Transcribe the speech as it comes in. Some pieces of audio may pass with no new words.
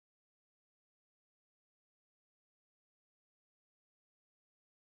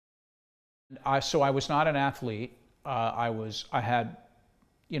So I was not an athlete. I was not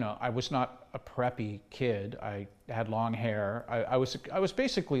a preppy kid. I had long hair. I was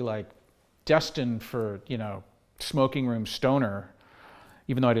basically like destined for, smoking room stoner,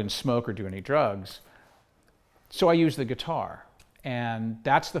 even though I didn't smoke or do any drugs. So I used the guitar. And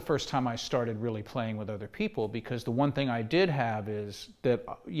that's the first time I started really playing with other people, because the one thing I did have is that,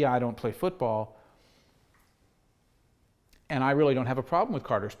 yeah, I don't play football, and I really don't have a problem with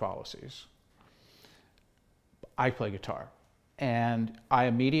Carter's policies. I play guitar. And I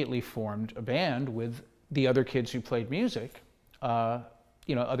immediately formed a band with the other kids who played music. I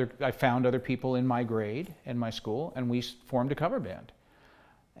found other people in my grade, in my school, and we formed a cover band.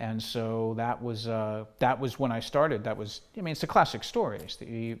 And so that was when I started. It's a classic story. It's that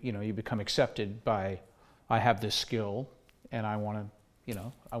you become accepted by, I have this skill, and I want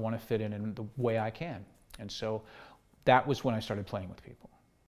to fit in the way I can. And so that was when I started playing with people.